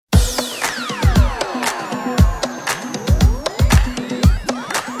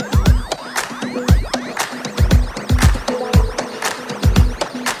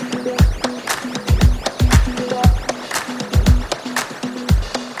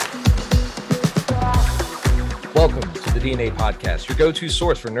DNA Podcast, your go-to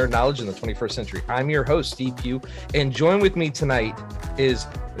source for nerd knowledge in the 21st century. I'm your host, Steve Pugh, and join with me tonight is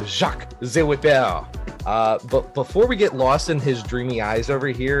Jacques Zewiter. But before we get lost in his dreamy eyes over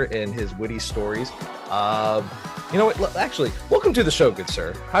here and his witty stories, you know what? Actually, welcome to the show, good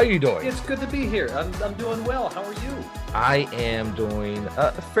sir. How are you doing? It's good to be here. I'm doing well. How are you? I am doing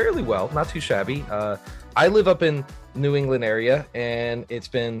fairly well, not too shabby. I live up in New England area, and it's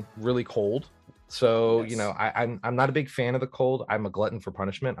been really cold. So, yes. You know, I'm not a big fan of the cold. I'm a glutton for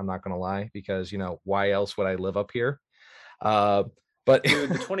punishment. I'm not going to lie, because, you know, why else would I live up here? But dude,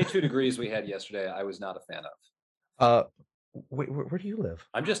 the 22 degrees we had yesterday, I was not a fan of. Wait, where do you live?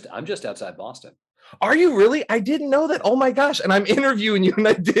 I'm just outside Boston. Are you really? I didn't know that. Oh my gosh. And I'm interviewing you and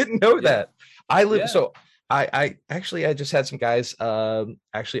I didn't know that. I live. Yeah. So I just had some guys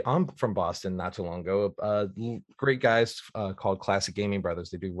actually on from Boston not too long ago. Great guys called Classic Gaming Brothers.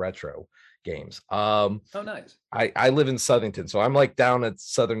 They do retro games. Oh, nice. I live in Southington, so I'm like down at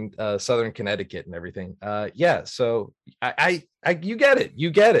southern Connecticut and everything. Yeah, so I you get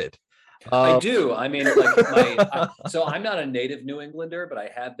it. I do. I mean, like so I'm not a native New Englander, but I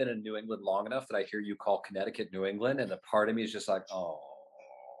have been in New England long enough that I hear you call Connecticut New England, and a part of me is just like, oh.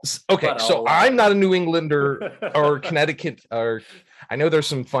 Okay, so I'm not a New Englander or Connecticut, or I know there's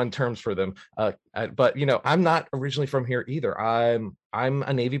some fun terms for them, but you know, I'm not originally from here either. I'm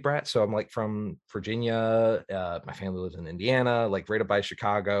a Navy brat, so I'm like from Virginia. My family lives in Indiana, like right up by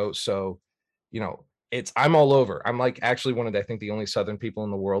Chicago. So, you know, I'm all over. I'm like actually one of I think the only Southern people in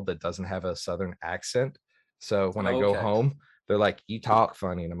the world that doesn't have a Southern accent. So when I go home, they're like, "You talk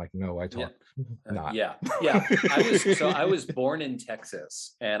funny," and I'm like, "No, I talk not." Yeah. I was born in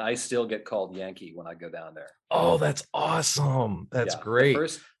Texas, and I still get called Yankee when I go down there. Oh, that's awesome! That's great.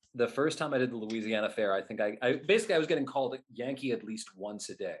 The first time I did the Louisiana Fair, I think I was getting called Yankee at least once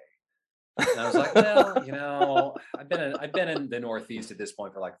a day, and I was like, well, you know, I've been in the Northeast at this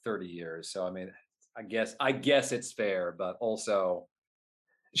point for like 30 years, so I mean, I guess it's fair, but also.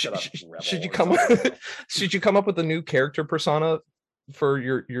 Should you come up with a new character persona for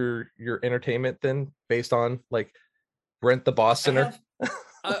your entertainment then, based on like Brent the Bostoner?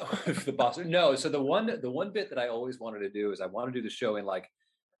 The Boston. No, so the one bit that I always wanted to do is I want to do the show in like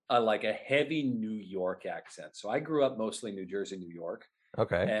a heavy New York accent. So I grew up mostly New Jersey, New York.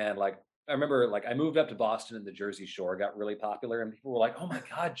 Okay. And like I remember, like I moved up to Boston and the Jersey Shore got really popular, and people were like, "Oh my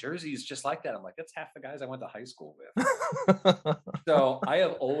God, Jersey's just like that." I'm like, "That's half the guys I went to high school with." So I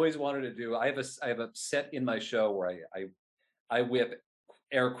have always wanted to do. I have a set in my show where I whip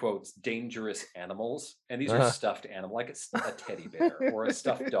air quotes dangerous animals, and these are stuffed animals, like it's a teddy bear or a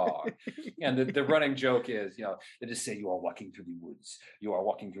stuffed dog. And the running joke is, you know, they just say, you are walking through the woods,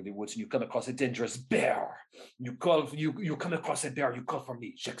 and you come across a dangerous bear. You come across a bear, you call for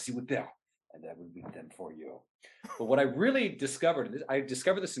me, Jacques Zewiter, and I will beat them for you. But what I really discovered, I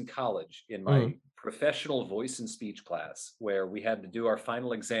discovered this in college in my professional voice and speech class, where we had to do our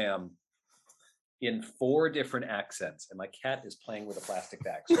final exam in 4 different accents, and my cat is playing with a plastic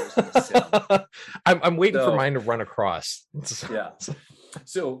bag. So I'm waiting for mine to run across. Yeah.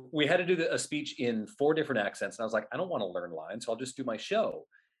 So we had to do a speech in 4 different accents, and I was like, I don't want to learn lines, so I'll just do my show.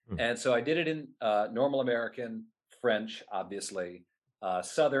 And so I did it in normal American, French, obviously,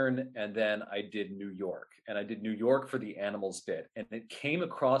 Southern, and then I did New York. And I did New York for the animals bit, and it came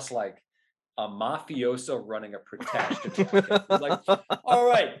across like a mafioso running a protest. Like, all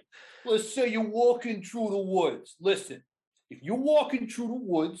right, let's say you're walking through the woods. Listen, if you're walking through the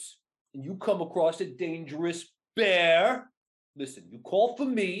woods and you come across a dangerous bear, listen, you call for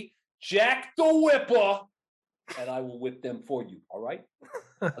me, Jack the Whipper, and I will whip them for you. All right?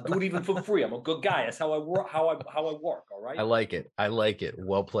 I'll do it even for free. I'm a good guy. That's how I work. How I work. All right. I like it.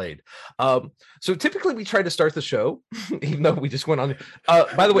 Well played. So typically we try to start the show, even though we just went on.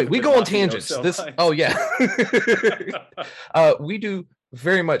 By the way, we go on tangents. We do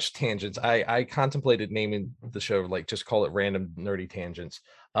very much tangents. I contemplated naming the show like just call it Random Nerdy Tangents.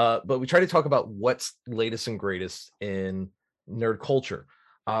 But we try to talk about what's latest and greatest in nerd culture.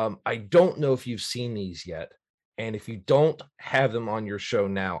 I don't know if you've seen these yet. And if you don't have them on your show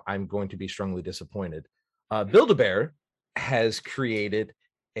now, I'm going to be strongly disappointed. Build-A-Bear has created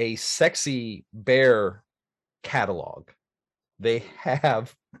a sexy bear catalog. They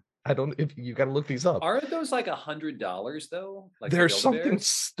have, I don't, if you got to look these up. Aren't those like $100 though? Like they're something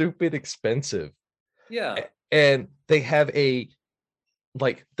stupid expensive. Yeah. And they have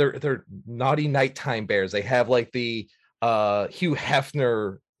like they're naughty nighttime bears. They have like the Hugh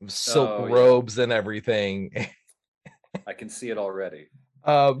Hefner silk robes and everything. I can see it already.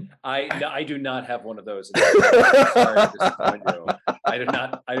 I do not have one of those. Sorry to disappoint you. I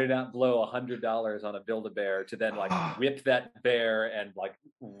I did not blow $100 on a Build-A-Bear to then like whip that bear and like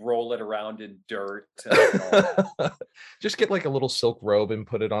roll it around in dirt and all that. Just get like a little silk robe and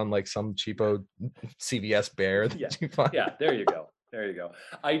put it on like some cheapo CVS bear Yeah, that you find. yeah. There you go. There you go.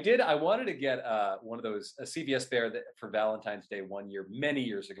 I wanted to get one of those a CVS bear that for Valentine's Day one year, many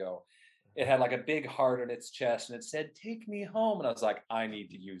years ago. It had like a big heart on its chest and it said, "Take me home." And I was like, I need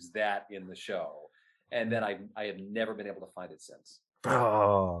to use that in the show. And then I have never been able to find it since.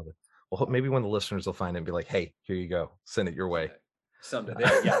 Oh, well, maybe one of the listeners will find it and be like, "Hey, here you go. Send it your way." Someday.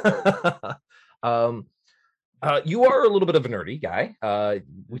 Yeah. There we go. um, you are a little bit of a nerdy guy.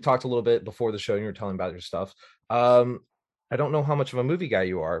 We talked a little bit before the show, and you were telling about your stuff. I don't know how much of a movie guy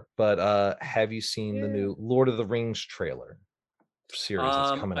you are, but have you seen the Yeah. new Lord of the Rings trailer series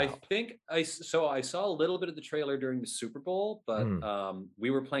that's coming I out? think I saw a little bit of the trailer during the Super Bowl, but Mm. we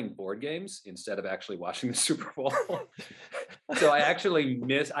were playing board games instead of actually watching the Super Bowl. So I actually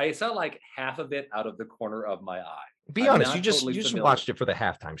missed. I saw like half of it out of the corner of my eye. Be I'm honest, not totally you just familiar. watched it for the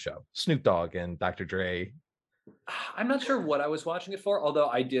halftime show. Snoop Dogg and Dr. Dre. I'm not sure what I was watching it for, although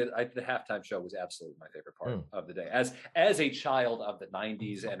the halftime show was absolutely my favorite part Mm. of the day. As a child of the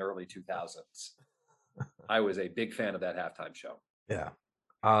 90s and early 2000s, I was a big fan of that halftime show. Yeah.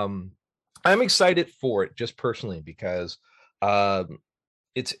 I'm excited for it just personally because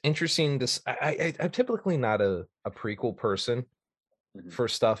it's interesting I'm typically not a prequel person Mhm. for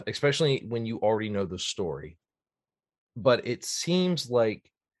stuff, especially when you already know the story. But it seems like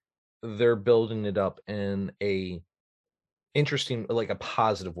they're building it up in a interesting, like a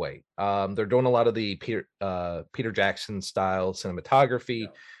positive way. They're doing a lot of the Peter Jackson style cinematography, Yeah.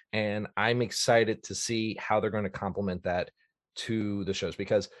 and I'm excited to see how they're going to complement that to the shows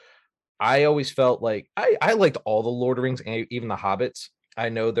because I always felt like I liked all the Lord of the Rings and even the Hobbits. I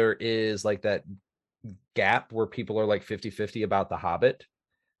know there is like that gap where people are like 50-50 about the Hobbit,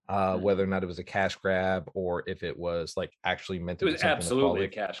 whether Mhm. or not it was a cash grab or if it was like actually meant It to was be something of absolutely a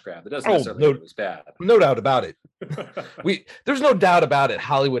quality. cash grab. That doesn't Oh, necessarily mean no, it was bad. no doubt about it. There's no doubt about it.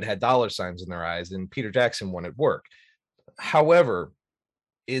 Hollywood had dollar signs in their eyes, and Peter Jackson wanted work. However,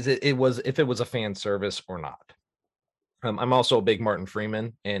 it was if it was a fan service or not. I'm also a big Martin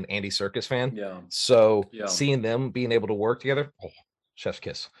Freeman and Andy Serkis fan, Yeah. so Yeah. seeing them being able to work together, oh, chef's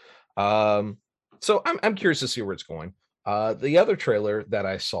kiss. Um, so I'm curious to see where it's going. The other trailer that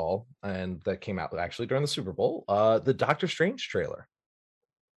I saw and that came out actually during the Super Bowl, the Doctor Strange trailer.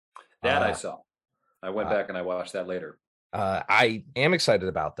 That I Uh, saw. I went uh, back and I watched that later. I am excited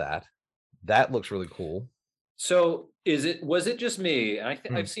about that. That looks really cool. So was it just me? And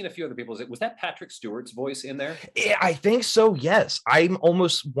Mm. I've seen a few other people's. Was that Patrick Stewart's voice in there? Yeah, I think so. Yes, I'm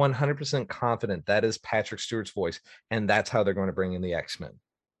almost 100% confident that is Patrick Stewart's voice, and that's how they're going to bring in the X-Men.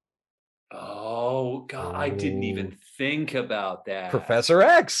 Oh God, I didn't Oh, even think about that. Professor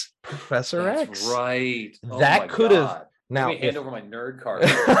X. Professor That's X. right. Oh my That could have God. Let now me hand if over my nerd card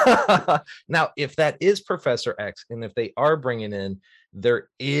real quick. now if that is Professor X, and if they are bringing in, there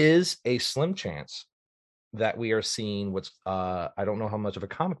is a slim chance that we are seeing what's I don't know how much of a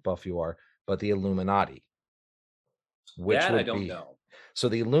comic buff you are, but the Illuminati, which That I would don't be know. so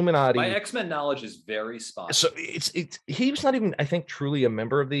the My Illuminati. X-Men knowledge is very So spotty. it's he was not even, I think, truly a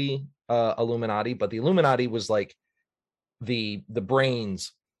member of the Illuminati, but the Illuminati was like the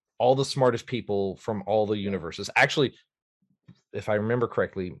brains, all the smartest people from all the Yeah. universes. Actually, if I remember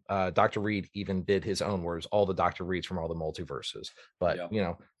correctly, Dr. Reed even did his own words, all the Dr. Reeds from all the multiverses. But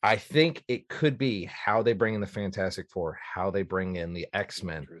Yeah. I think it could be how they bring in the Fantastic Four, how they bring in the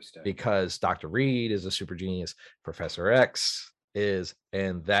X-Men, Interesting. because Dr. Reed is a super genius, Professor X is,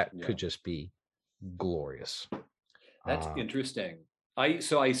 and that Yeah. could just be glorious. That's Uh, interesting. I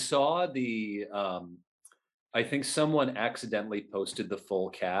saw the I think someone accidentally posted the full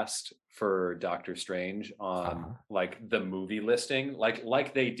cast for Doctor Strange on uh, like the movie listing,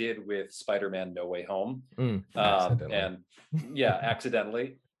 like they did with Spider-Man No Way Home. accidentally. And yeah,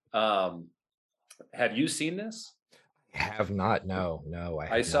 accidentally. Um, have you seen this? Have not. No, no, I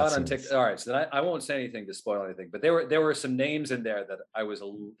I have saw not it on seen TikTok. this. All right, so then I won't say anything to spoil anything, but there were some names in there that I was a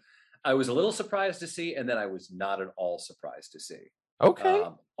little surprised to see, and then I was not at all surprised to see. Okay.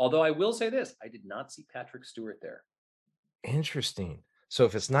 Although I will say this, I did not see Patrick Stewart there. Interesting. So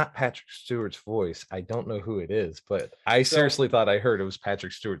if it's not Patrick Stewart's voice, I don't know who it is, but I So seriously thought I heard it was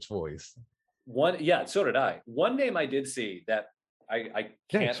Patrick Stewart's voice. yeah, so did I. One name I did see that I Yeah,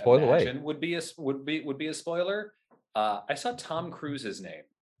 can't spoil away. imagine would be a spoiler. I saw Tom Cruise's name.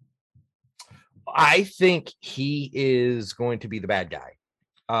 I think he is going to be the bad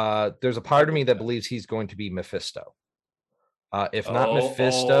guy. There's a I part of me believe that that. believes he's going to be Mephisto. If not Oh,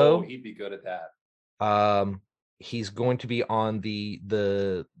 Mephisto, he'd be good at that. um, he's going to be on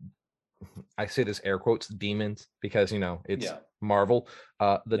the I say this air quotes demons because it's Yeah, Marvel.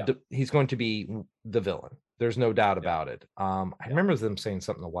 yeah, He's going to be the villain. There's no doubt yeah, about it. I yeah. remember them saying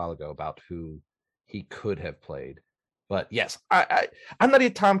something a while ago about who he could have played. But yes, I'm not a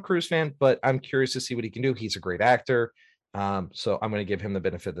Tom Cruise fan, but I'm curious to see what he can do. He's a great actor. So I'm going to give him the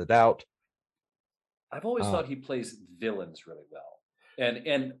benefit of the doubt. I've always Uh, thought he plays villains really well,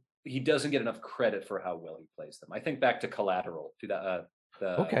 and he doesn't get enough credit for how well he plays them. I think back to Collateral, to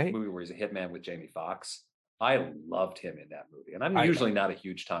the okay. movie where he's a hitman with Jamie Foxx. I loved him in that movie, and I'm I usually not a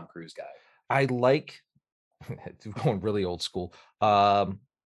huge Tom Cruise guy. I like going really old school. Um,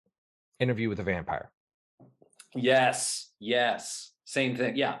 Interview with a Vampire. Yes, yes, same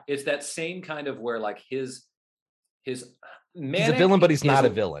thing. Yeah, it's that same kind of where like his He's a villain, but manic he's is not a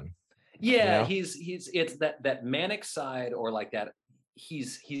a villain. You yeah, know. he's it's that manic side or like that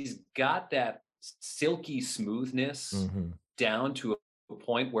he's got that silky smoothness Hmm. down to a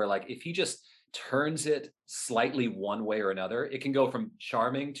point where like if he just turns it slightly one way or another, it can go from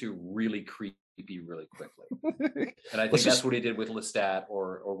charming to really creepy really quickly. And I Let's think that's just what he did with Lestat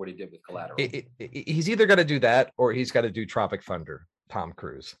or what he did with Collateral. he's either got to do that or he's got to do Tropic Thunder. Tom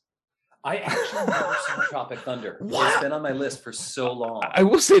Cruise. I actually never saw Tropic Thunder. It's What? been on my list for so long. I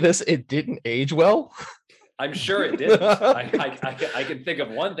will say this: it didn't age well. I'm sure it didn't. I can think of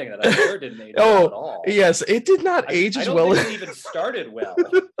one thing that I'm sure didn't age well at Oh all. yes, it did not age I as don't well. think it even started well.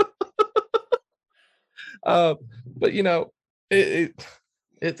 uh, but it,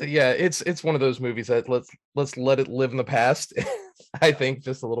 yeah, it's one of those movies that let's let it live in the past. I think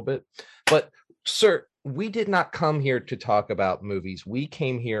just a little bit. But sir, we did not come here to talk about movies. We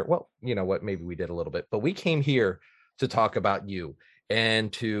came here, well, you know what, maybe we did a little bit, but we came here to talk about you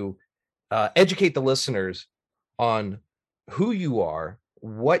and to educate the listeners on who you are,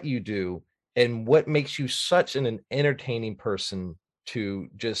 what you do, and what makes you such an entertaining person to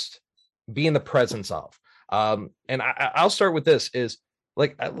just be in the presence of. And I'll start with this: is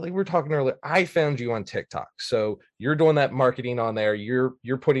like we were talking earlier. I found you on TikTok, so you're doing that marketing on there. You're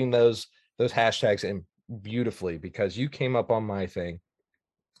putting those hashtags in beautifully because you came up on my thing,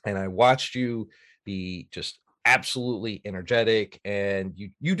 and I watched you be just absolutely energetic, and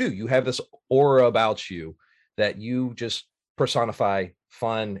you have this aura about you that you just personify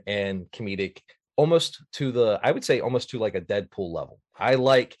fun and comedic, almost to the, I would say, almost to like a Deadpool level. I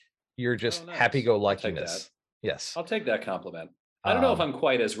like your Oh, just nice. I'll take that. happy-go-luckiness. Yes. I'll take that compliment. I don't know if um I'm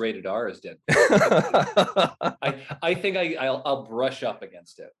quite as rated R as Deadpool, but I think I'll brush up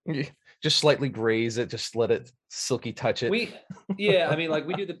against it. you just slightly graze it, just let it silky touch it. We yeah, I mean like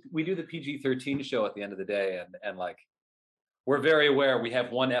we do the PG-13 show at the end of the day, and like we're very aware we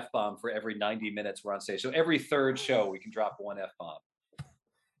have one F bomb for every 90 minutes we're on stage. So every third show we can drop one F bomb.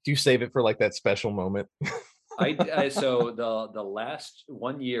 Do you save it for like that special moment? I so the last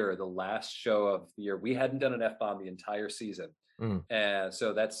 1 year, the last show of the year, we hadn't done an F bomb the entire season, Mm. and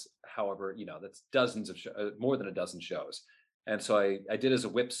so that's however that's dozens of more than a dozen shows, and so I did as a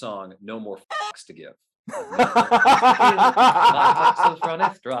whip song, "No more fucks to give." Like, no more fucks to give, my vessel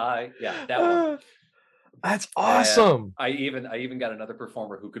runneth dry. Yeah, that one. That's And awesome. I even got another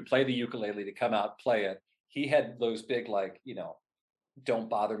performer who could play the ukulele to come out play it. He had those big like don't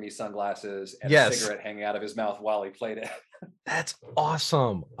bother me sunglasses and a Yes, cigarette hanging out of his mouth while he played it. that's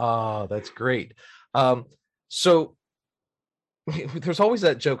awesome. Oh, that's great. So there's always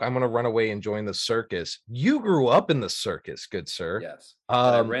that joke, I'm gonna run away and join the circus. You grew up in the circus, good sir. Yes. And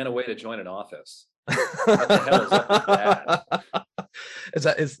I Um ran away to join an office. What the hell is up with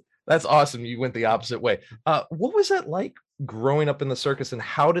that? is that's awesome. You went the opposite way. What was that like growing up in the circus, and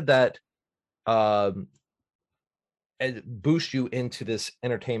how did that um boost you into this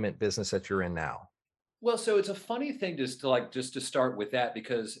entertainment business that you're in now? Well, so it's a funny thing just to start with that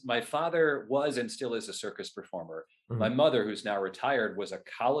because my father was and still is a circus performer. My Mhm. mother, who's now retired, was a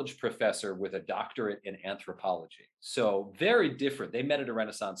college professor with a doctorate in anthropology. So very different. They met at a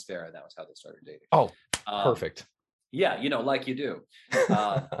Renaissance fair, and that was how they started dating. Oh, Um, perfect. yeah, like you do.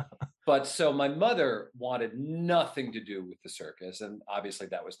 Uh, But so my mother wanted nothing to do with the circus. And obviously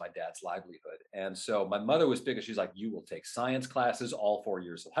that was my dad's livelihood. And so my mother was big. She's like, you will take science classes all 4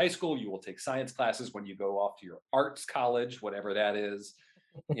 years of high school. You will take science classes when you go off to your arts college, whatever that is.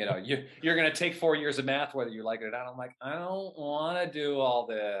 You're going to take 4 years of math, whether you like it or not. I'm like, I don't want to do all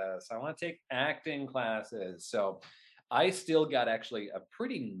this. I want to take acting classes. So I still got actually a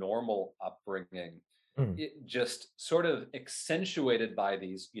pretty normal upbringing, Mm. it just sort of accentuated by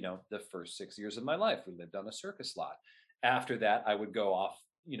these, the first 6 years of my life. We lived on a circus lot. After that, I would go off,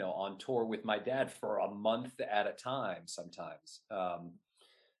 on tour with my dad for a month at a time sometimes.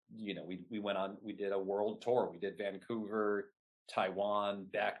 we went on, we did a world tour. We did Vancouver, Taiwan,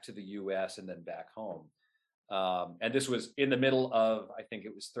 back to the US, and then back home. And this was in the middle of, I think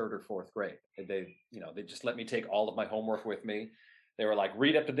it was third or fourth grade. And they just let me take all of my homework with me. They were like,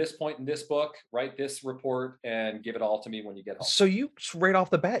 read up to this point in this book, write this report, and give it all to me when you get home. So right off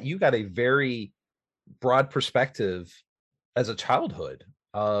the bat, you got a very broad perspective as a childhood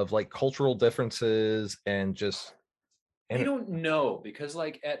of like cultural differences and just I and don't know because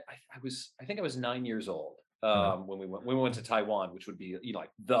like I think I was 9 years old uh, when we went to Taiwan, which would be like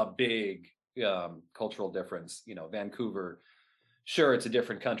the big cultural difference. Vancouver, sure, it's a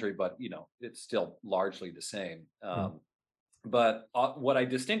different country, but it's still largely the same. mm, But what I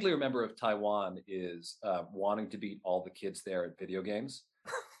distinctly remember of Taiwan is wanting to beat all the kids there at video games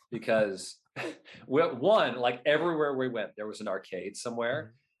because one, like everywhere we went, there was an arcade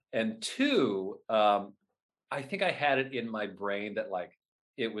somewhere, mhm. and two, I think I had it in my brain that like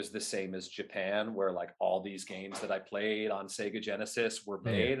it was the same as Japan, where like all these games that I played on Sega Genesis were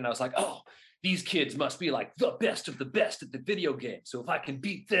Yeah. made, and I was like, oh, these kids must be like the best of the best at the video game. So if I can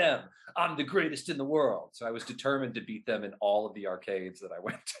beat them, I'm the greatest in the world. So I was determined to beat them in all of the arcades that I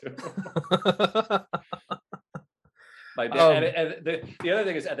went to. My dad, um and the other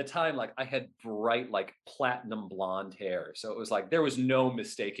thing is at the time, like I had bright, like platinum blonde hair. So it was like there was no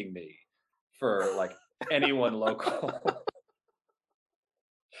mistaking me for like anyone local.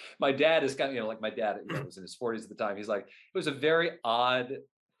 My dad is kind of, like my dad, was in his 40s at the time. He's like, it was a very odd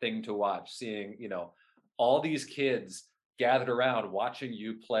thing to watch, seeing, all these kids gathered around watching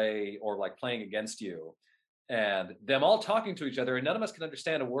you play or like playing against you and them all talking to each other. And none of us can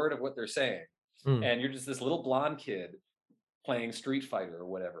understand a word of what they're saying. mm, And you're just this little blonde kid playing Street Fighter or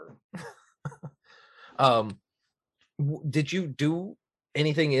whatever. um did you do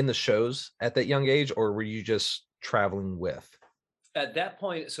anything in the shows at that young age, or were you just traveling with? At that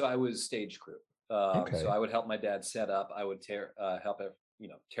point, so I was stage crew. So Okay. I would help my dad set up. I would help him,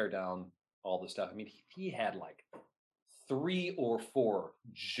 tear down all the stuff. I mean, he had like 3 or 4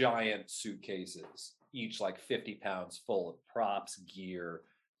 giant suitcases, each like 50 pounds full of props, gear,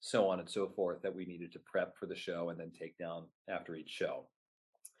 so on and so forth that we needed to prep for the show and then take down after each show.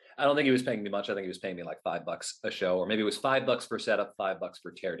 I don't think he was paying me much. I think he was paying me like $5 a show, or maybe it was $5 for setup, $5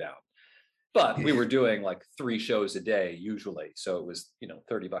 for teardown. But we Yeah. were doing like 3 shows a day usually, so it was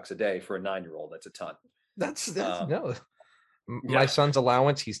 $30 a day for a 9-year-old. That's a ton. That's Um, no. My yeah, son's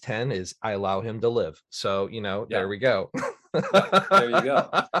allowance, he's 10, is I allow him to live. So, there yeah, we go. yeah. There you go.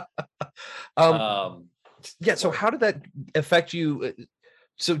 um Um, yeah, so Sorry. how did that affect you?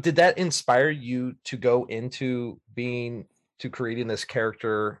 So did that inspire you to go into creating this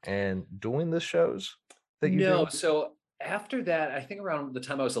character and doing the shows that you No, do? so after that, I think around the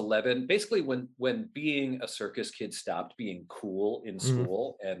time I was 11, basically when being a circus kid stopped being cool in Mhm.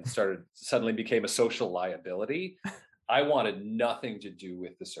 school and started suddenly became a social liability, I wanted nothing to do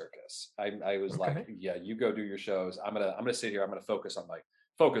with the circus. I was like, Okay. yeah, you go do your shows. I'm gonna sit here. I'm gonna focus on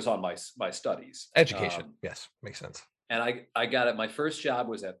my studies. Education. Yes, makes sense. And I got it. My first job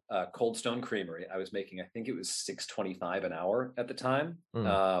was at Cold Stone Creamery. I was making, I think it was 6.25 an hour at the time.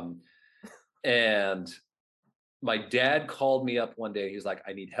 Mm. And my dad called me up one day. He's like,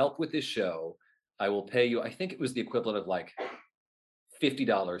 I need help with this show. I will pay you. I think it was the equivalent of like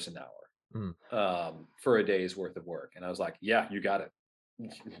 $50 an Mm. hour for a day's worth of work. And I was like, yeah, you got it.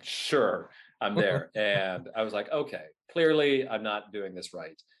 Sure, I'm there. And I was like, okay, clearly I'm not doing this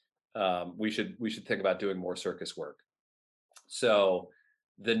right. We should think about doing more circus work. So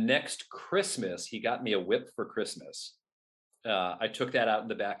the next Christmas, he got me a whip for Christmas. I took that out in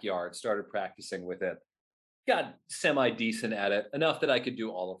the backyard, started practicing with it, got semi decent at it, enough that I could do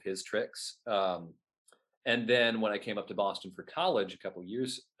all of his tricks. And then when I came up to Boston for college a couple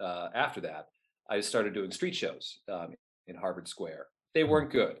years after that, I started doing street shows in Harvard Square. They Mm. weren't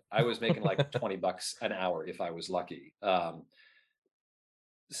good. I was making like $20 an hour if I was lucky.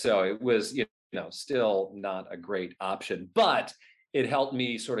 So it was, still not a great option, but it helped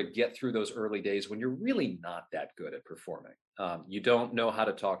me sort of get through those early days when you're really not that good at performing. You don't know how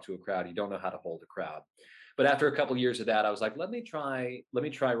to talk to a crowd. You don't know how to hold a crowd. But after a couple of years of that, I was like, let me try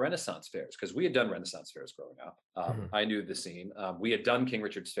Renaissance fairs, because we had done Renaissance fairs growing up. Mhm. I knew the scene. We had done King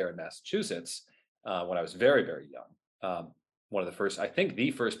Richard's Fair in Massachusetts when I was very, very young. One of the first, I think,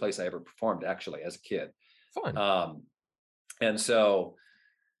 the first place I ever performed actually as a kid. Fun. Um, and so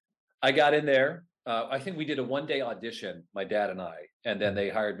I got in there. I think we did a 1-day audition, my dad and I, and then Mm. they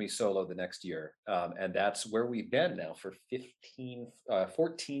hired me solo the next year. And that's where we've been now for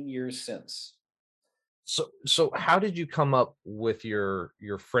 14 years since. So how did you come up with your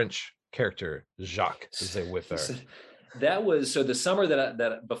French character, Jacques S- the So, Whipper? That was so the summer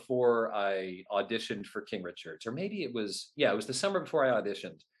that before I auditioned for King Richards, or maybe it was, yeah, it was the summer before I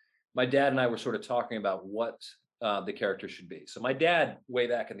auditioned. My dad and I were sort of talking about what the character should be. So my dad, way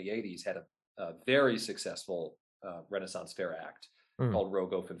back in the '80s, had a very successful Renaissance fair act Mm, called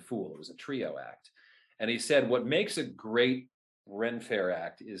Rogue Oaf and Fool. It was a trio act, and he said what makes a great Ren Fair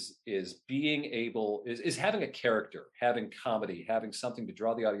act is being able is having a character, having comedy, having something to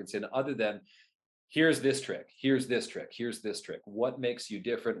draw the audience in, other than here's this trick, here's this trick, here's this trick. What makes you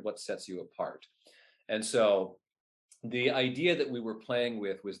different? What sets you apart? And so the idea that we were playing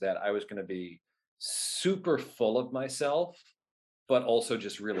with was that I was going to be super full of myself, but also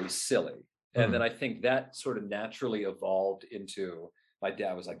just really silly. And then mm. I think that sort of naturally evolved into my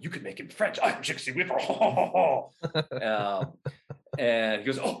dad was like, "You could make him French. I'm Trixie Whipper." um, and he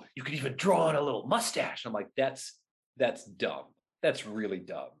goes, "Oh, you could even draw on a little mustache." I'm like, "That's dumb. That's really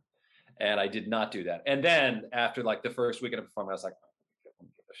dumb." And I did not do that. And then after like the first weekend of performing, I was like, "Let me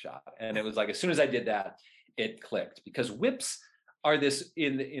give it a shot." And it was like as soon as I did that, it clicked because whips are this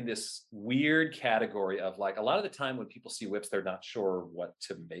in this weird category of like a lot of the time when people see whips, they're not sure what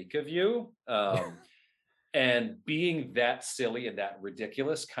to make of you. And being that silly and that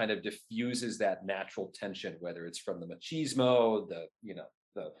ridiculous kind of diffuses that natural tension, whether it's from the machismo,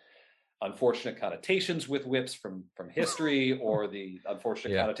 the unfortunate connotations with whips from history, or the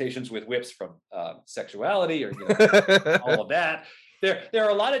unfortunate Yeah. connotations with whips from sexuality, or all of that. There are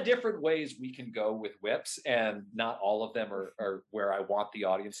a lot of different ways we can go with whips, and not all of them are where I want the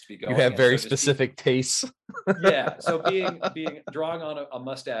audience to be You going. have And very so just specific tastes. yeah, so being drawing on a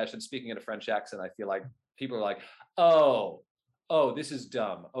mustache and speaking in a French accent, I feel like people are like, oh, this is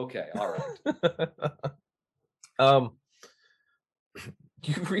dumb. Okay, all right. Um,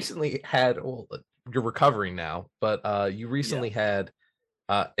 you recently had, well, you're recovering now, but you Yeah. recently had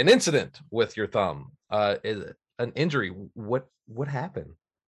an incident with your thumb. An injury. What happened?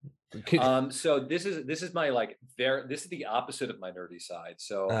 Could- So this is my like this is the opposite of my nerdy side.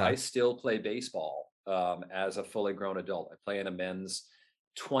 So I Uh, still play baseball as a fully grown adult. I play in a men's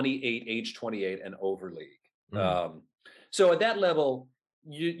age 28 and over league. mm, So at that level,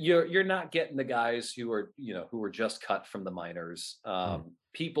 you're not getting the guys who are just cut from the minors. mm,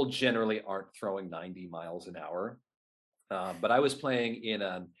 People generally aren't throwing 90 miles an hour. But I was playing in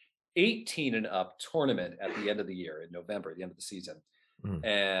an 18 and up tournament at the end of the year in November, at the end of the season, mm.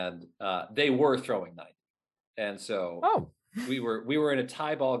 and they were throwing 90. And so Oh, we were in a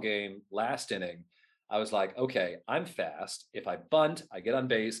tie ball game last inning. I was like, okay, I'm fast. If I bunt, I get on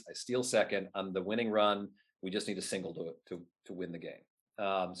base, I steal second on the winning run. We just need a single to win the game.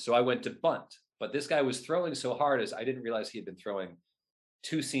 So I went to bunt, but this guy was throwing so hard as I didn't realize he had been throwing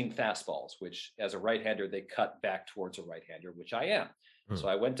two seam fastballs, which as a right-hander, they cut back towards a right-hander, which I am. mm, So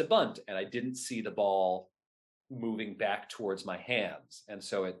I went to bunt and I didn't see the ball moving back towards my hands. And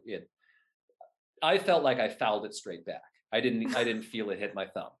so I felt like I fouled it straight back. I didn't feel it hit my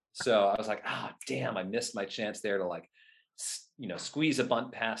thumb. So I was like, damn, I missed my chance there to like, squeeze a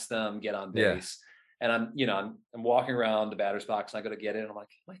bunt past them, get on yeah. base. And I'm walking around the batter's box and I go to get it. And I'm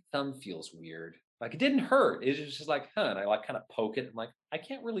like, my thumb feels weird. Like it didn't hurt. It was just like, and I like kind of poke it. I'm like, I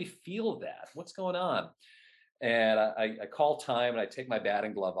can't really feel that. What's going on? And I call time and I take my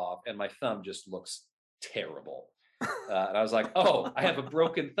batting glove off and my thumb just looks terrible. And I was like, oh, I have a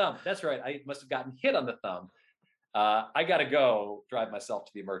broken thumb. That's right. I must have gotten hit on the thumb. I got to go drive myself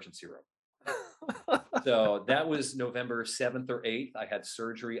to the emergency room. So that was November 7th or 8th. I had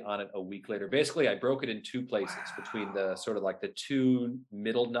surgery on it a week later. Basically, I broke it in two places between the sort of like the two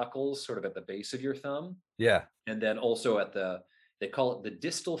middle knuckles, sort of at the base of your thumb, Yeah. and then also they call it the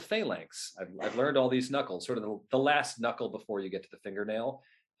distal phalanx. I've learned all these knuckles, sort of the last knuckle before you get to the fingernail.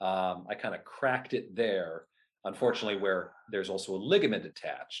 I kind of cracked it there, unfortunately, where there's also a ligament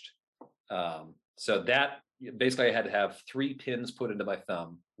attached. So that basically I had to have 3 pins put into my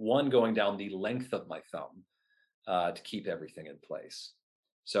thumb, one going down the length of my thumb to keep everything in place.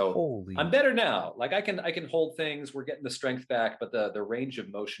 So I'm Holy. better now. Like I can hold things. We're getting the strength back, but the range of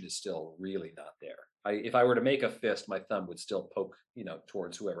motion is still really not there. If I were to make a fist, my thumb would still poke,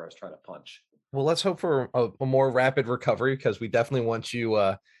 towards whoever I was trying to punch. Well, let's hope for a more rapid recovery because we definitely want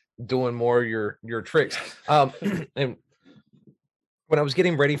you doing more of your tricks. And when I was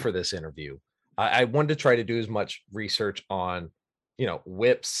getting ready for this interview, I wanted to try to do as much research on,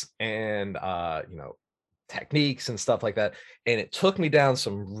 whips and techniques and stuff like that. And it took me down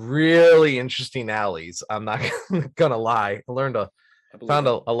some really interesting alleys. I'm not gonna lie. I I believe found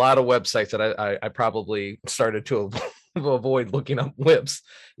it. a lot of websites that I probably started to to avoid looking up whips.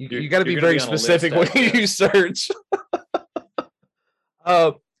 You're You got to you're be going to very be on a list specific when after you this. search.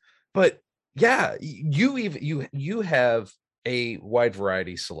 Uh, but Yeah, you have a wide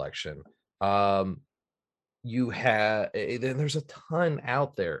variety selection. Um, you have then there's a ton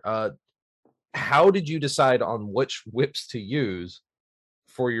out there. How did you decide on which whips to use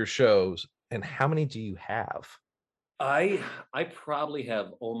for your shows, and how many do you have? I probably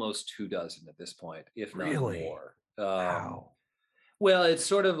have almost 2 dozen at this point, if not Really? more. Wow. Well, it's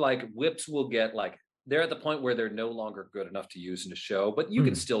sort of like whips will get like they're at the point where they're no longer good enough to use in a show, but you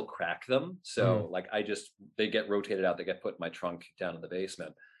can Mm, still crack them. mm, So like I just they get rotated out, they get put in my trunk down in the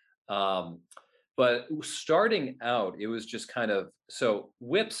basement. Um, but starting out, it was just kind of so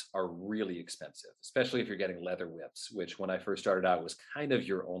whips are really expensive, especially if you're getting leather whips, which when I first started out was kind of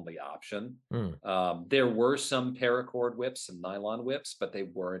your only option. mm, There were some paracord whips, some nylon whips, but they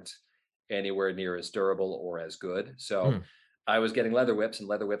weren't anywhere near as durable or as good. So mm. I was getting leather whips, and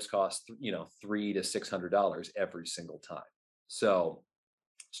leather whips cost $300 to $600 every single time. So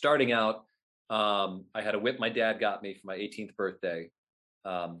starting out, I had a whip my dad got me for my 18th birthday.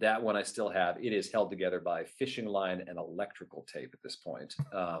 That one I still have. It is held together by fishing line and electrical tape at this point,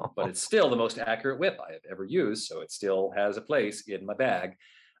 but it's still the most accurate whip I have ever used. So it still has a place in my bag.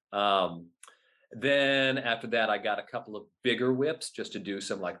 Um, then after that, I got a couple of bigger whips just to do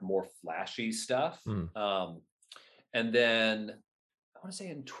some like more flashy stuff. Mm. And then I want to say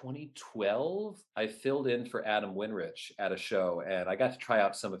in 2012, I filled in for Adam Winrich at a show and I got to try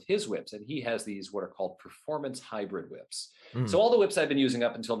out some of his whips. And he has these what are called performance hybrid whips. Mm, So all the whips I've been using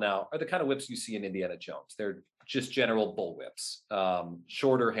up until now are the kind of whips you see in Indiana Jones. They're just general bull whips,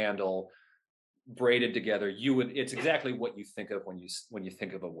 shorter handle, braided together. It's exactly what you think of when you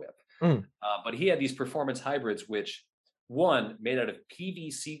think of a whip. mm, But he had these performance hybrids, which one made out of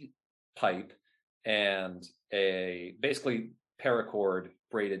PVC pipe and a basically paracord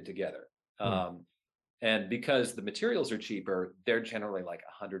braided together. mm, Um, and because the materials are cheaper, they're generally like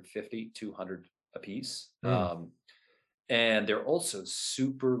 150, 200 a piece. mm, And they're also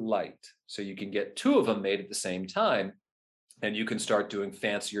super light. So you can get two of them made at the same time and you can start doing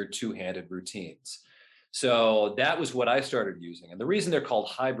fancier two-handed routines. So that was what I started using. And the reason they're called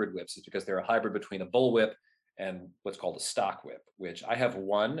hybrid whips is because they're a hybrid between a bull whip and what's called a stock whip, which I have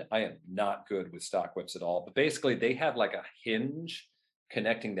one. I am not good with stock whips at all, but basically they have like a hinge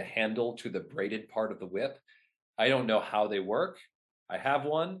connecting the handle to the braided part of the whip. I don't know how they work. I have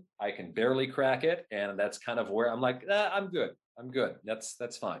one. I can barely crack it, and that's kind of where I'm like, I'm good. I'm good.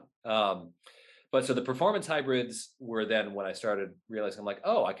 That's fine. But so the performance hybrids were then when I started realizing I'm like,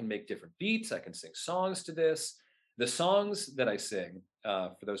 oh, I can make different beats. I can sing songs to this. The songs that I sing,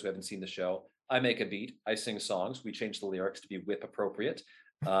 for those who haven't seen the show, I make a beat. I sing songs. We change the lyrics to be whip appropriate.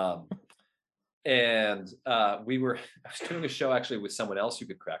 Um, and I was doing a show actually with someone else who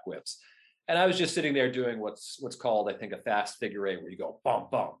could crack whips. And I was just sitting there doing what's called, I think, a fast figure eight, where you go bum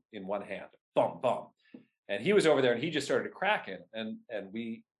bum in one hand, bum bum. And he was over there and he just started cracking. And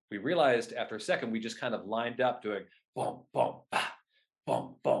we realized after a second, we just kind of lined up doing bum bum bah,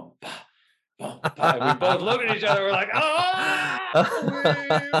 bum bum bah, bum bah. And we both looked at each other, we're like,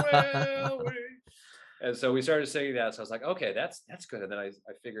 we will we. And so we started singing that. So I was like, okay, that's good. And then I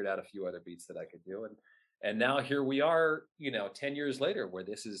figured out a few other beats that I could do. And now here we are, 10 years later, where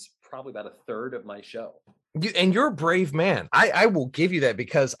this is probably about a third of my show. and you're a brave man. I will give you that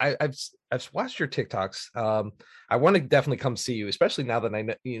because I've watched your TikToks. I want to definitely come see you, especially now that I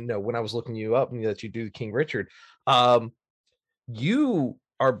know, when I was looking you up and that you do King Richard. Um, you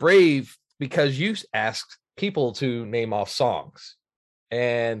are brave because you asked people to name off songs,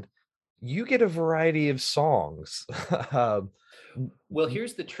 and you get a variety of songs. um, Well,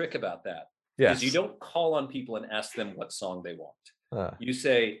 here's the trick about that is you yes. don't call on people and ask them what song they want. Uh, You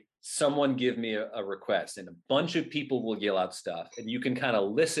say, someone give me a request, and a bunch of people will yell out stuff, and you can kind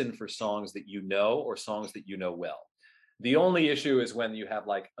of listen for songs that you know or songs that you know well. The only issue is when you have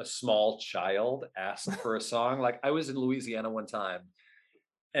like a small child ask for a song. Like I was in Louisiana one time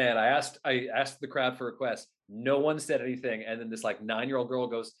and I asked the crowd for requests. No one said anything. And then this like 9-year-old girl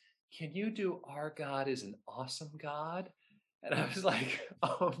goes, "Can you do Our God is an Awesome God?" And I was like,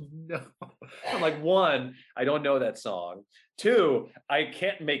 oh no. I'm like, one, I don't know that song. Two, I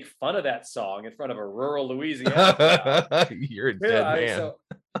can't make fun of that song in front of a rural Louisiana crowd. you're a Yeah, dead man. so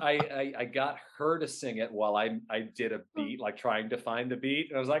I got her to sing it while I did a beat, like trying to find the beat.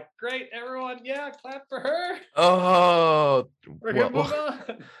 And I was like, great, everyone, yeah, clap for her. Oh, We're gonna what, move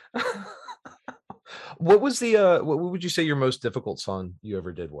on. what was the what would you say your most difficult song you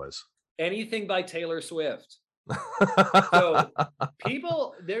ever did was? Anything by Taylor Swift. So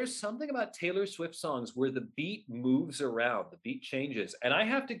people, there's something about Taylor Swift songs where the beat moves around, the beat changes. And I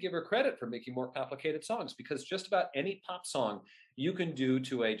have to give her credit for making more complicated songs, because just about any pop song you can do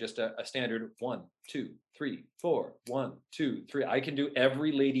to a standard 1, 2, 3, 4, 1, 2, 3. I can do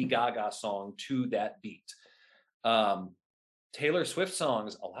every Lady Gaga song to that beat. Um, Taylor Swift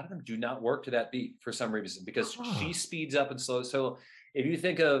songs, a lot of them do not work to that beat for some reason, because Huh. she speeds up and slows. So if you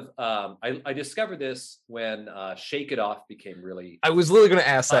think of, I discovered this when "Shake It Off" became really I was literally going to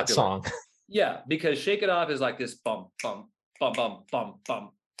ask that popular. song. Yeah, because "Shake It Off" is like this bum bum bum bum bum bum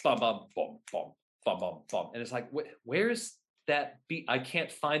bum bum bum bum bum bum bum, and it's like, where's that beat? I can't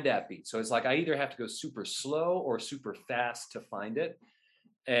find that beat. So it's like I either have to go super slow or super fast to find it,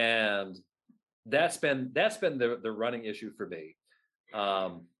 and that's been the running issue for me.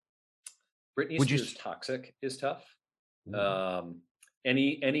 Um, Britney Would you? Spears' "Toxic" is tough. Ooh. Um,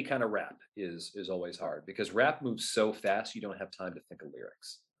 any kind of rap is always hard, because rap moves so fast you don't have time to think of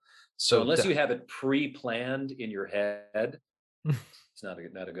lyrics. So So unless you have it pre-planned in your head, it's not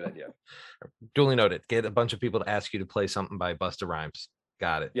a good idea. duly noted. Get a bunch of people to ask you to play something by Busta Rhymes.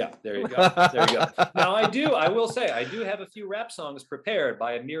 Got it. Yeah, there you go. There you go. Now I will say, I do have a few rap songs prepared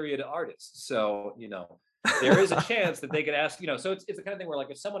by a myriad of artists. So, there is a chance that they could ask, so it's the kind of thing where, like,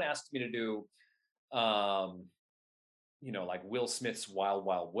 if someone asks me to do um, like Will Smith's Wild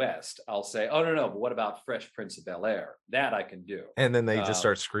Wild West, I'll say, "Oh, no, no, but what about Fresh Prince of Bel-Air?" That I can do. And then they just Um,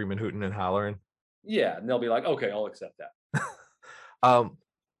 start screaming, hooting, and hollering. yeah, and they'll be like, "Okay, I'll accept that." Um,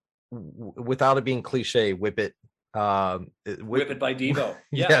 without it being cliche, whip it. Whip. Whip It by Devo.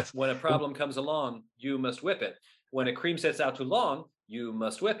 Yeah, Yes. when a problem comes along, you must whip it. When a cream sets out too long, you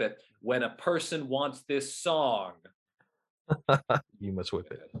must whip it. When a person wants this song, You must whip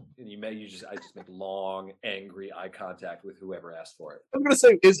whip it. it. And I just make long, angry eye contact with whoever asked for it. I'm gonna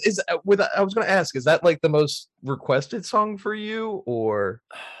say, is with I was gonna ask, is that like the most requested song for you, or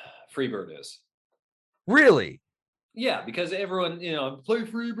Freebird is. really? Yeah, because everyone, play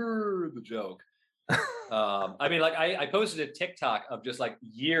Freebird, the joke. I mean, like I posted a TikTok of just like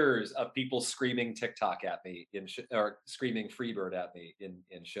years of people screaming TikTok at me or screaming Freebird at me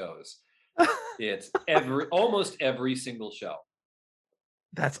in shows. It's almost every single show.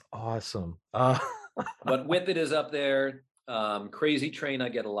 That's awesome. But Whip It is up there. Crazy Train I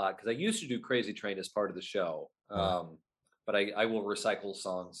get a lot, because I used to do Crazy Train as part of the show. uh, But I will recycle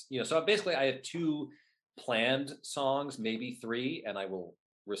songs. So basically I have two planned songs, maybe three, and I will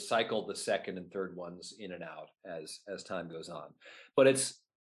recycle the second and third ones in and out as time goes on. But it's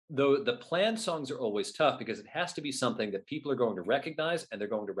the planned songs are always tough, because it has to be something that people are going to recognize, and they're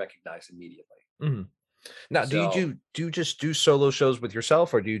going to recognize immediately. mhm. Now, So do you just do solo shows with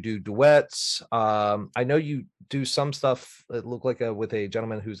yourself, or do you do duets? I know you do some stuff that look like with a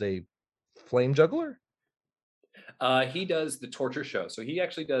gentleman who's a flame juggler. he does the torture show. So he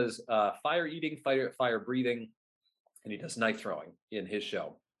actually does fire eating, fire breathing, and he does knife throwing in his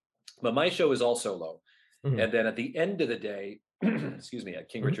show. But my show is all solo. Mhm, And then at the end of the day, excuse me, at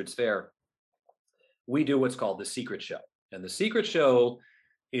King mhm, Richard's Fair, we do what's called the secret show. And the secret show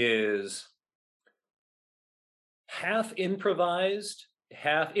is half improvised,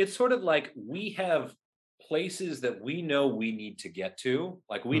 it's sort of like we have places that we know we need to get to.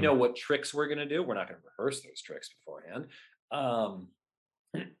 Like we mhm, know what tricks we're going to do. We're not going to rehearse those tricks beforehand. Um,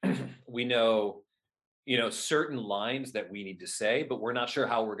 we know certain lines that we need to say, but we're not sure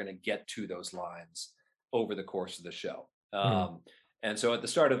how we're going to get to those lines over the course of the show. mhm, And so at the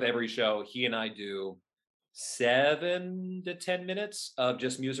start of every show, he and I do 7 to 10 minutes of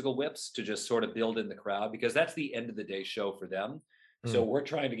just musical whips to just sort of build in the crowd, because that's the end of the day show for them. So mhm, we're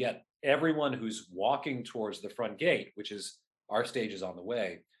trying to get everyone who's walking towards the front gate, which is our stage is on the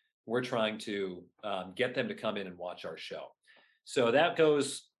way. We're trying to get them to come in and watch our show. So that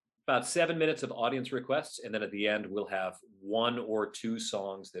goes about 7 minutes of audience requests. And then at the end, we'll have one or two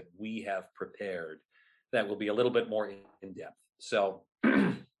songs that we have prepared that will be a little bit more in depth. So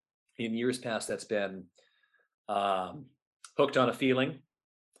in years past, that's been um, Hooked on a Feeling.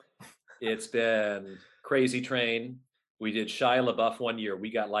 It's been Crazy Train. We did Shia LaBeouf one year.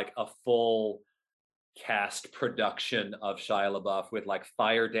 We got like a full cast production of Shia LaBeouf with like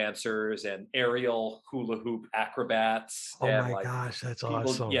fire dancers and aerial hula hoop acrobats oh and my like gosh, that's people.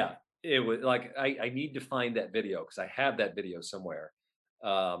 awesome. Yeah, it was like I need to find that video, because I have that video somewhere.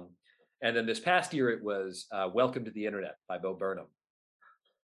 Um, and then this past year it was Welcome to the Internet by Bo Burnham,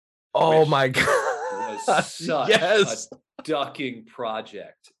 Oh which my was gosh, such a yes, ducking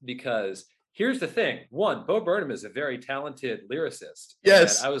project, because here's the thing. One, Bo Burnham is a very talented lyricist. And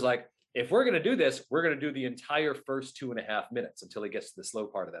yes, I was like, if we're going to do this, we're going to do the entire first 2.5 minutes until he gets to the slow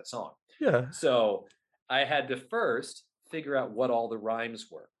part of that song. yeah. So I had to first figure out what all the rhymes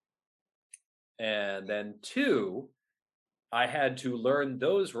were. And then two, I had to learn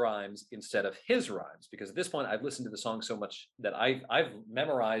those rhymes instead of his rhymes because at this point I've listened to the song so much that I've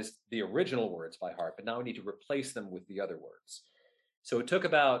memorized the original words by heart, but now I need to replace them with the other words. So it took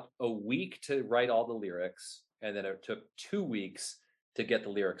about a week to write all the lyrics, and then it took 2 weeks to get the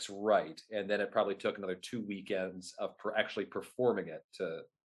lyrics right, and then it probably took another 2 weekends of actually performing it to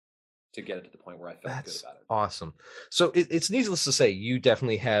get it to the point where I felt good That's about it. awesome. So it's needless to say, you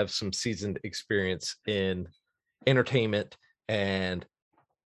definitely have some seasoned experience in entertainment and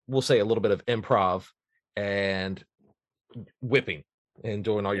we'll say a little bit of improv and whipping and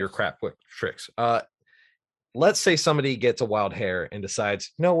doing all your Yes. crap whip tricks. Let's say somebody gets a wild hair and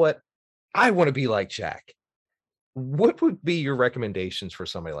decides, you know what, I want to be like Jack. What would be your recommendations for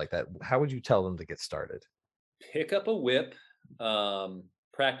somebody like that? How would you tell them to get started? Pick up a whip,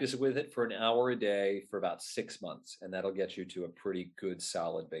 practice with it for an hour a day for about 6 months, and that'll get you to a pretty good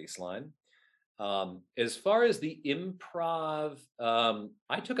solid baseline. As far as the improv,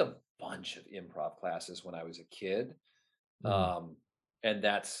 I took a bunch of improv classes when I was a kid, Mhm. um, and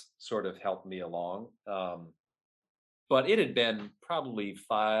that's sort of helped me along. But it had been probably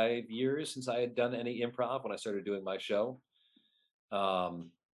 5 years since I had done any improv when I started doing my show.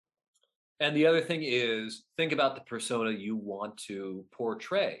 Um, and the other thing is think about the persona you want to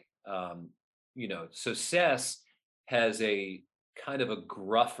portray. So Sess has a kind of a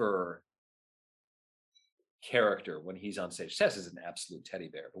gruffer character when he's on stage. Sess is an absolute teddy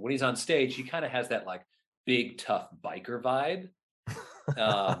bear, but when he's on stage, he kind of has that like big tough biker vibe.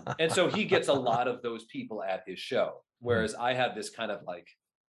 And so he gets a lot of those people at his show. Mhm. Whereas I have this kind of like,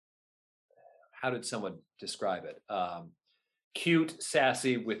 how did someone describe it? Cute,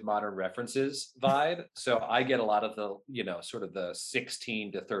 sassy with modern references vibe. So I get a lot of the, sort of the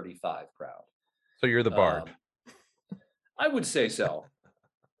 16 to 35 crowd. So you're the bard. I would say so.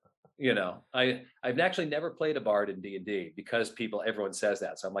 I've actually never played a bard in D&D because everyone says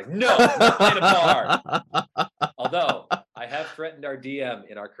that. So I'm like, no, I'm not playing a bard. Although I have threatened our DM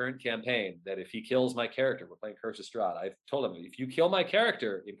in our current campaign that if he kills my character, we're playing Curse of Strahd. I've told him if you kill my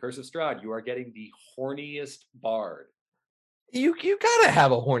character in Curse of Strahd, you are getting the horniest bard. You gotta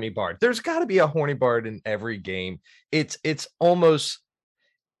have a horny bard. There's got to be a horny bard in every game. It's almost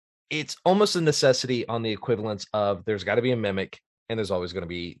a necessity on the equivalence of there's got to be a mimic and there's always going to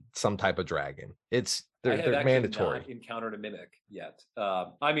be some type of dragon. I have They're actually mandatory. not encountered a mimic yet.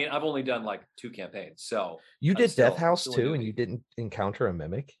 I mean, I've only done like 2 campaigns, so You I'm did Death still House still a too, and you newbie. didn't encounter a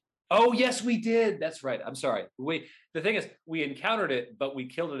mimic. Oh yes, we did. That's right. I'm sorry. The thing is, we encountered it, but we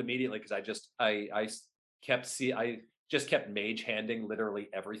killed it immediately because I just kept mage handing literally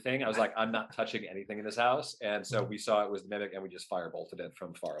everything. I was like, I'm not touching anything in this house, and so we saw it was the mimic, and we just firebolted it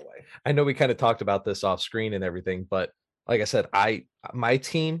from far away. I know we kind of talked about this off screen and everything, but like I said, my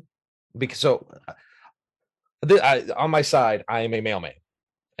team because on my side, I am a mailman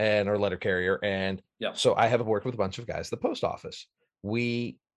and or letter carrier, and Yeah, so I have worked with a bunch of guys at the post office.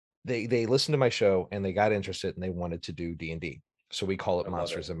 We they listened to my show and they got interested and they wanted to do D&D. So we call it I love it.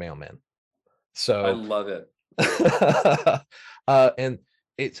 Monsters and Mailmen. I So love it. and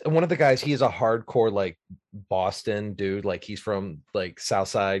it's one of the guys, he is a hardcore like Boston dude, like he's from like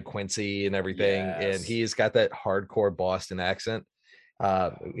Southside Quincy and everything, and Yes. he's got that hardcore Boston accent.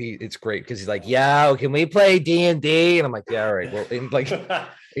 It's great because he's like, "Yo, can we play D&D?" And I'm like, "Yeah, all right." Well, and like I'm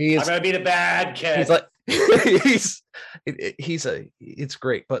gonna be the bad he's kid. like he's it's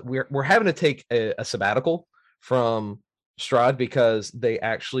great, but we're having to take a sabbatical from Strahd because they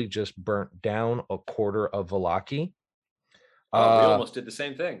actually just burnt down a quarter of Vallaki. Oh, we Uh, almost did the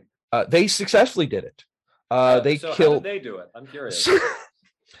same thing. they successfully did it. They So how did killed. they do it? I'm curious.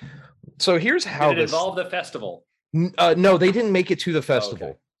 So here's Did how it this. involve the festival? No, they didn't make it to the Oh, okay.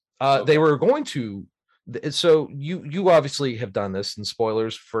 festival. They Okay. were going to. So you obviously have done this, and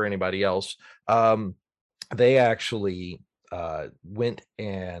spoilers for anybody else. They actually went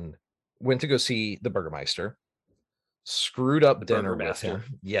to go see the Burgermeister. Screwed up The dinner with him. Burgermaster.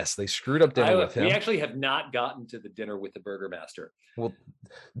 Yes, they screwed up dinner with We him. actually have not gotten to the dinner with the Burgermaster. Well,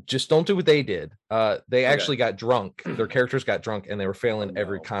 just don't do what they did. They Okay. actually got drunk. Their characters got drunk, and they were Oh failing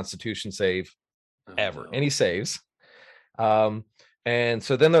every no. Constitution save Oh ever. no. Any saves. And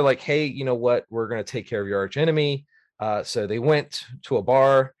so then they're like, "Hey, you know what? We're going to take care of your arch enemy." So they went to a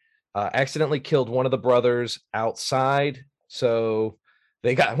bar, accidentally killed one of the brothers outside. So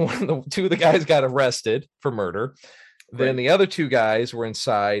they got two of the guys got arrested for murder. Then Great. the other two guys were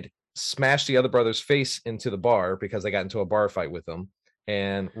inside, smashed the other brother's face into the bar because they got into a bar fight with them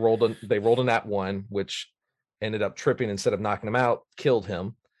and they rolled a nat one, which ended up tripping instead of knocking him out, killed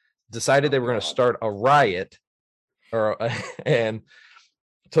him. decided Oh they were going to God. start a riot, or and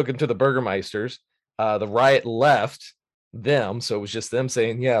took him to the Burgermeisters. The riot left them, so it was just them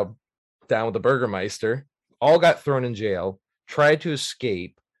saying, "Yeah, down with the Burgermeister." All got thrown in jail. Tried to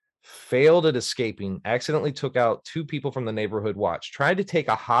escape, failed at escaping. Accidentally took out 2 people from the neighborhood watch. Tried to take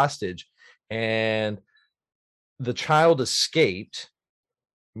a hostage, and the child escaped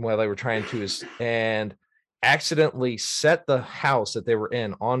while they were trying to, and accidentally set the house that they were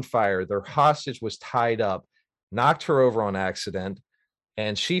in on fire. Their hostage was tied up, knocked her over on accident,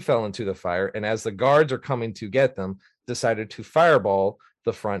 and she fell into the fire. And as the guards are coming to get them, decided to fireball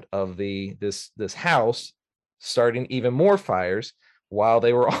the front of this house, starting even more fires. While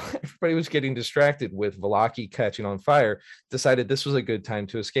they were all, everybody was getting distracted with Valaki catching on fire, decided this was a good time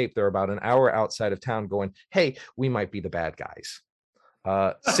to escape. They're about an hour outside of town, going, "Hey, we might be the bad guys."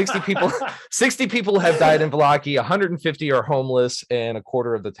 60 people 60 people have died in Valaki, 150 are homeless, and a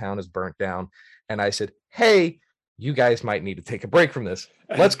quarter of the town is burnt down. And I said, "Hey, you guys might need to take a break from this.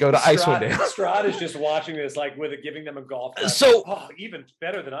 Let's go to Icewind Dale." Strahd is just watching this, like with it, giving them a golf clap. So like, oh, even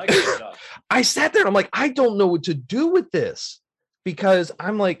better than I could have done. I sat there and I'm like, I don't know what to do with this, because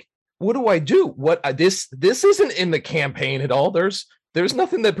I'm like, what do I do? This isn't in the campaign at all. There's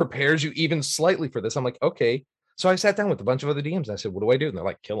nothing that prepares you even slightly for this. I'm like, okay. So I sat down with a bunch of other DMs. And I said, what do I do? And they're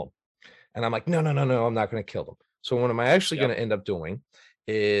like, kill them. And I'm like, no, I'm not going to kill them. So what am I actually going to end up doing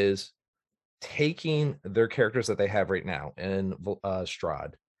is taking their characters that they have right now in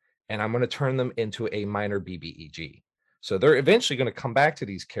Strahd, and I'm going to turn them into a minor BBEG. So they're eventually going to come back to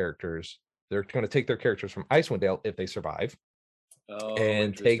these characters. They're going to take their characters from Icewind Dale if they survive,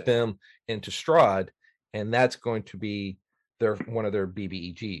 and take them into Strahd, and that's going to be one of their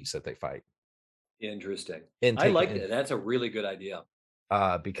BBEGs that they fight. Interesting. I like it. That's a really good idea.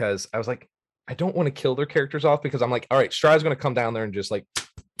 Because I was like, I don't want to kill their characters off, because I'm like, all right, Strahd's going to come down there and just like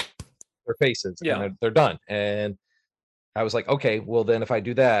their faces, and they're done. And I was like, okay, well then if I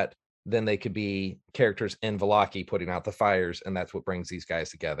do that, then they could be characters in Valaki putting out the fires, and that's what brings these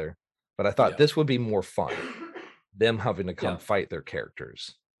guys together. But I thought this would be more fun, them having to come fight their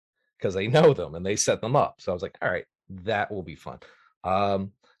characters, because they know them and they set them up. So I was like, all right, that will be fun.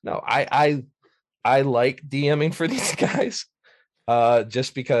 No, I like DMing for these guys,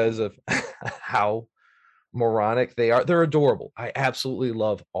 just because of how moronic they are. They're adorable. I absolutely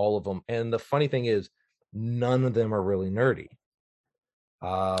love all of them. And the funny thing is, none of them are really nerdy.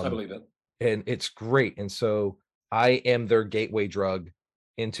 I believe it. And it's great. And so I am their gateway drug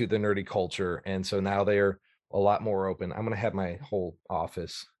into the nerdy culture. And so now they're a lot more open. I'm going to have my whole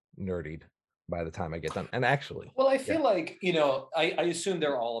office nerdied by the time I get done. And actually, well, I feel like, I assume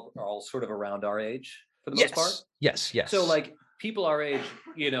they're all sort of around our age for the most part. Yes. So like people our age,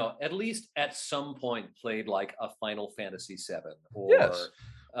 at least at some point played like a Final Fantasy VII or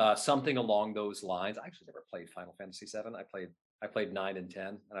something along those lines. I actually never played Final Fantasy VII. I played 9 and 10,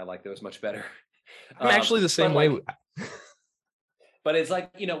 and I like those much better. I'm actually the same way. But it's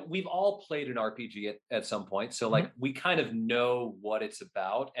like, we've all played an RPG at some point. So like we kind of know what it's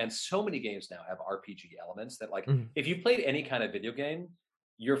about. And so many games now have RPG elements that like, if you've played any kind of video game,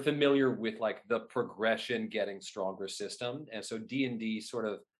 you're familiar with like the progression getting stronger system. And so D&D sort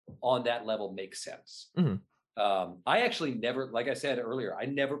of on that level makes sense. I actually never, like I said earlier, I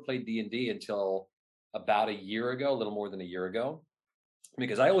never played D&D until about a year ago, a little more than a year ago,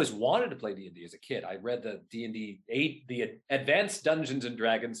 because I always wanted to play D&D as a kid. I read the D&D 8, the Advanced Dungeons and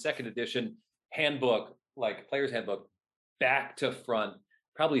Dragons 2nd edition handbook, like player's handbook, back to front,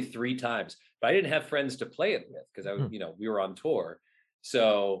 probably 3 times. But I didn't have friends to play it with because we were on tour.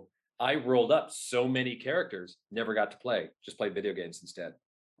 So I rolled up so many characters, never got to play, just played video games instead.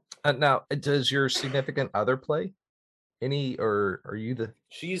 Now, does your significant other play any, or are you the?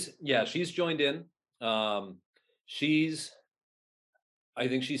 She's joined in. I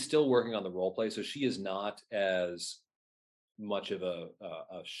think she's still working on the role play, so she is not as much of a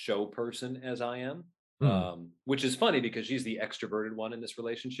show person as I am. Which is funny because she's the extroverted one in this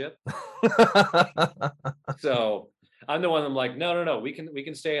relationship. So I'm the one I'm like, no, we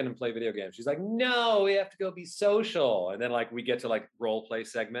can stay in and play video games. She's like, no, we have to go be social. And then like we get to like role play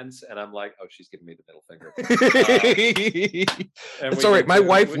segments, and I'm like, oh, she's giving me the middle finger. It's all right. My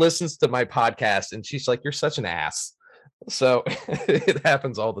wife listens to my podcast, and she's like, you're such an ass. So it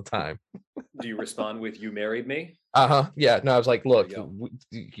happens all the time. Do you respond with "you married me"? Yeah. No, I was like, look,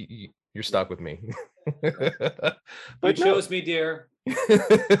 you're stuck with me. You chose me, dear.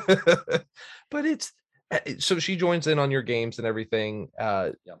 But it's so she joins in on your games and everything.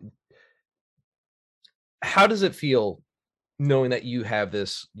 How does it feel knowing that you have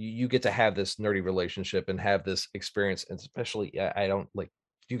this, you get to have this nerdy relationship and have this experience? And especially, I don't like,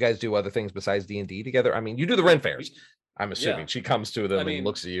 you guys do other things besides D&D together? I mean, you do the Ren fairs. We, I'm yeah, assuming she comes to I them and mean,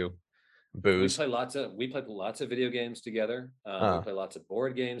 looks at you, we booze. play lots of video games together. We Uh, play lots of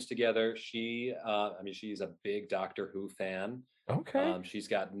board games together. I mean, she's a big Doctor Who fan. okay. She's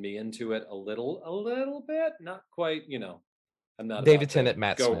gotten me into it a little bit, not quite. I'm not David about to Tennant,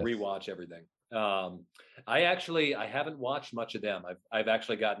 Matt go Smith. rewatch everything. I haven't watched much of them. I've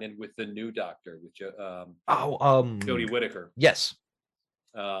actually gotten in with the new Doctor with Jodie Whittaker. Yes.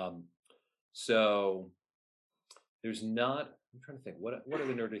 Um, so there's not. I'm trying to think. What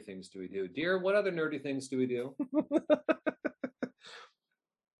other nerdy things do we do, dear? What other nerdy things do we do?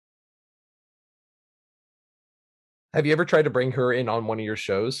 Have you ever tried to bring her in on one of your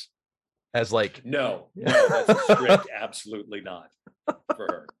shows as like No, that's a strict absolutely not for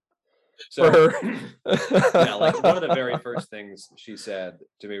her. for So her? yeah, like one of the very first things she said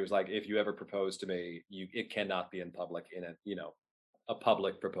to me was like, if you ever propose to me, it cannot be in public in a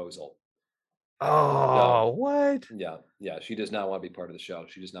public proposal. Oh, So what? yeah, she does not want to be part of the show.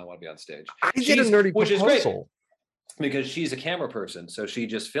 She does not want to be on stage. I did a nerdy Which is great proposal. because she's a camera person, so she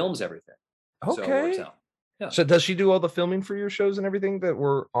just films everything. So it works Okay. out. Yeah. So does she do all the filming for your shows and everything that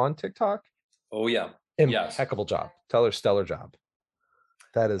were on TikTok? Oh yeah. Yes. Impeccable job. Tell her stellar job.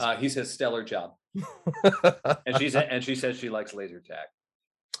 That is He says stellar job. And she says she likes laser tag.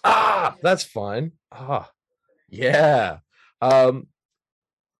 that's fun. Yeah.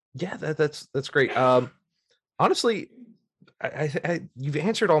 Yeah, that's great. Honestly, you've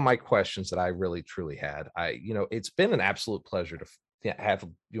answered all my questions that I really truly had. It's been an absolute pleasure to have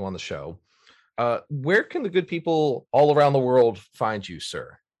you on the show. Where can the good people all around the world find you,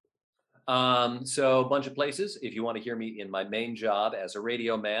 sir? So a bunch of places. If you want to hear me in my main job as a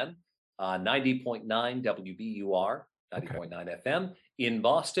radio man, 90.9 WBUR, 90.9 FM. In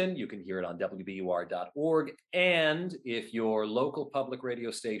Boston, you can hear it on WBUR.org. And if your local public radio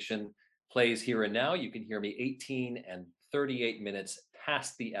station plays Here and Now, you can hear me 18 and 38 minutes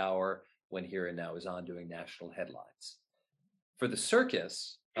past the hour when Here and Now is on doing national headlines. For the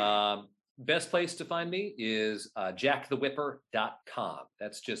circus, best place to find me is jackthewhipper.com.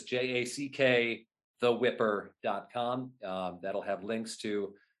 That's just JACK thewhipper.com. That'll have links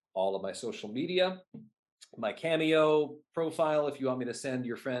to all of my social media, my Cameo profile if you want me to send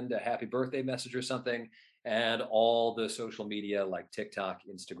your friend a happy birthday message or something, and all the social media like TikTok,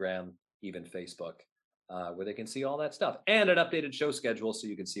 Instagram, even Facebook, where they can see all that stuff, and an updated show schedule so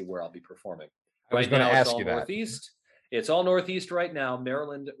you can see where I'll be performing. I was going to ask you that. Northeast. It's all Northeast right now.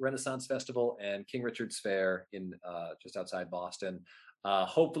 Maryland Renaissance Festival and King Richard's Fair in just outside Boston.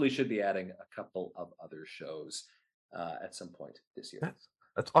 Hopefully should be adding a couple of other shows at some point this year.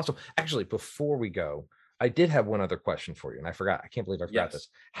 That's awesome. Actually, before we go, I did have one other question for you, and I forgot. I can't believe I forgot this.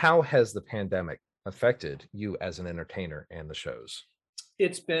 How has the pandemic affected you as an entertainer and the shows?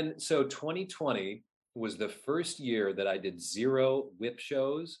 It's been so 2020 was the first year that I did 0 whip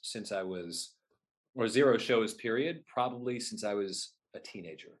shows since I was, or 0 shows period, probably since I was a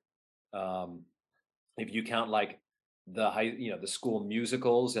teenager. If you count like the school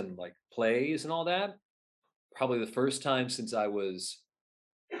musicals and like plays and all that, probably the first time since I was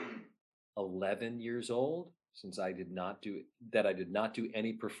 11 years old since I did not do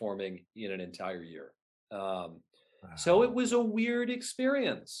any performing in an entire year. So it was a weird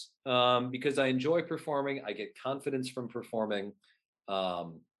experience because I enjoy performing. I get confidence from performing.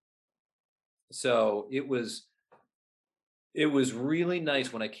 So it was really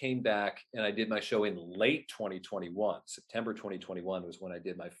nice when I came back and I did my show in late 2021. September 2021 was when I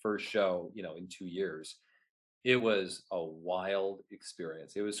did my first show, in 2 years. It was a wild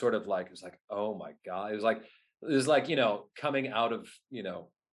experience. It was sort of like, oh my God. It was like, coming out of,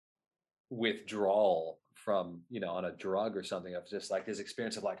 withdrawal from, on a drug or something. Of just like this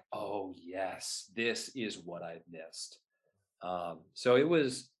experience of like, oh yes, this is what I missed. So it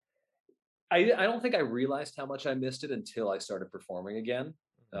was, I don't think I realized how much I missed it until I started performing again.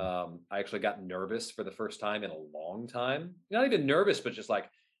 I actually got nervous for the first time in a long time. Not even nervous, but just like,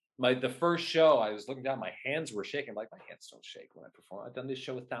 the first show, I was looking down, my hands were shaking. Like, my hands don't shake when I perform. I've done this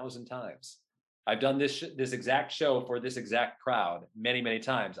show 1,000 times. I've done this exact show for this exact crowd many, many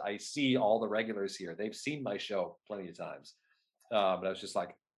times. I see all the regulars here. They've seen my show plenty of times. But I was just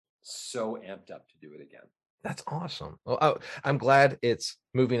like so amped up to do it again. That's awesome. Well, I'm glad it's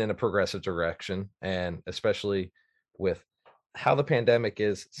moving in a progressive direction, and especially with how the pandemic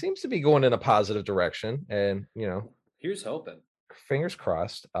seems to be going in a positive direction. And here's hoping. Fingers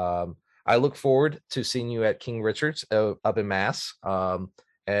crossed. I look forward to seeing you at King Richard's up in Mass.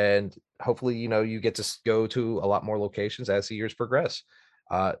 And hopefully, you get to go to a lot more locations as the years progress.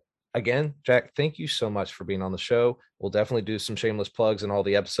 Again, Jack, thank you so much for being on the show. We'll definitely do some shameless plugs in all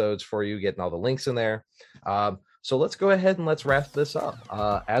the episodes for you, getting all the links in there. So let's go ahead and let's wrap this up.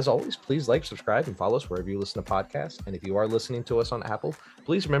 As always, please like, subscribe, and follow us wherever you listen to podcasts. And if you are listening to us on Apple,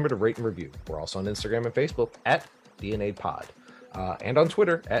 please remember to rate and review. We're also on Instagram and Facebook at DNA Pod, and on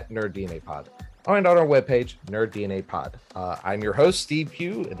Twitter at Nerd DNA Pod, and on our webpage, Nerd DNA Pod. I'm your host, Steve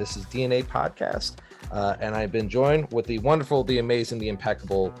Pugh, and this is DNA Podcast. And I've been joined with the wonderful, the amazing, the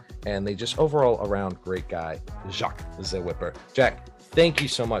impeccable, and the just overall around great guy, Jacques Zewipper. Jack, thank you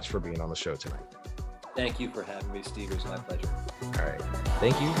so much for being on the show tonight. Thank you for having me, Steve. It was my pleasure. All right.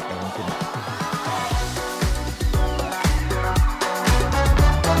 Thank you, and good night.